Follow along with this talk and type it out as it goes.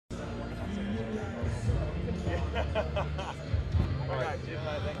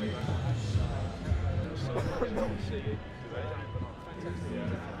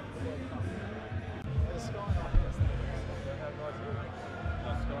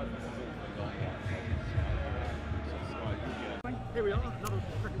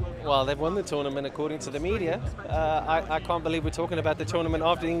Well, they've won the tournament according to the media. I can't believe we're talking about the tournament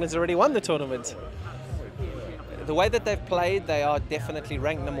after England's already won the tournament. The way that they've played, they are definitely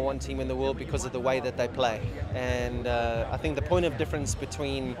ranked #1 team in the world because of the way that they play. And I think the point of difference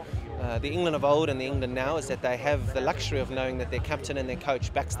between the England of old and the England now is that they have the luxury of knowing that their captain and their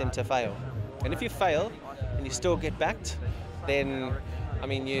coach backs them to fail. And if you fail and you still get backed, then I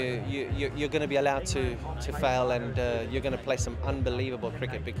mean, you're going to be allowed to fail, and you're going to play some unbelievable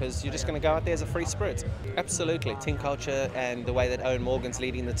cricket because you're just going to go out there as a free spirit. Absolutely. Team culture and the way that Owen Morgan's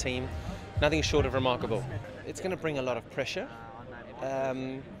leading the team, nothing short of remarkable. It's going to bring a lot of pressure. I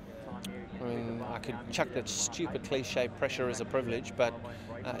mean, I could chuck that stupid cliche, pressure is a privilege, but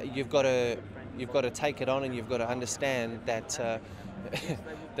you've got to take it on, and you've got to understand that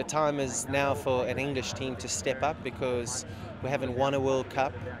the time is now for an English team to step up because we haven't won a World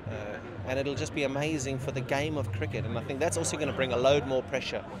Cup, and it'll just be amazing for the game of cricket. And I think that's also going to bring a load more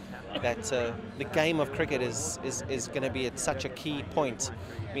pressure. That the game of cricket is going to be at such a key point.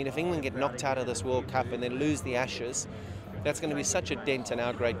 I mean, if England get knocked out of this World Cup and then lose the Ashes, that's going to be such a dent in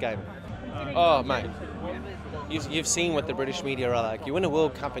our great game. Oh, mate, you've seen what the British media are like. You win a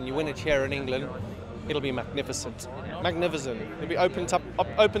World Cup and you win it here in England, it'll be magnificent. Magnificent. It'll be open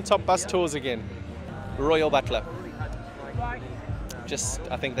top bus tours again. Royal Buttler.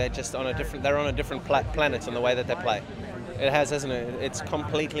 I think they're on a different planet in the way that they play. It has, hasn't it? It's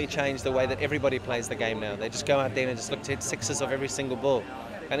completely changed the way that everybody plays the game now. They just go out there and just look to hit sixes of every single ball.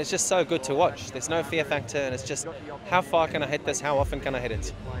 And it's just so good to watch. There's no fear factor, and it's just, how far can I hit this? How often can I hit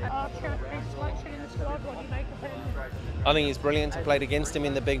it? I think he's brilliant. I played against him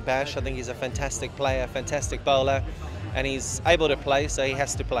in the Big Bash. I think he's a fantastic player, fantastic bowler, and he's able to play, so he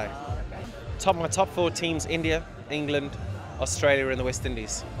has to play. My top 4 teams: India, England, Australia and the West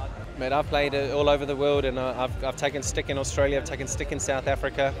Indies. Mate, I've played all over the world, and I've taken stick in Australia, I've taken stick in South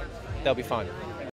Africa. They'll be fine.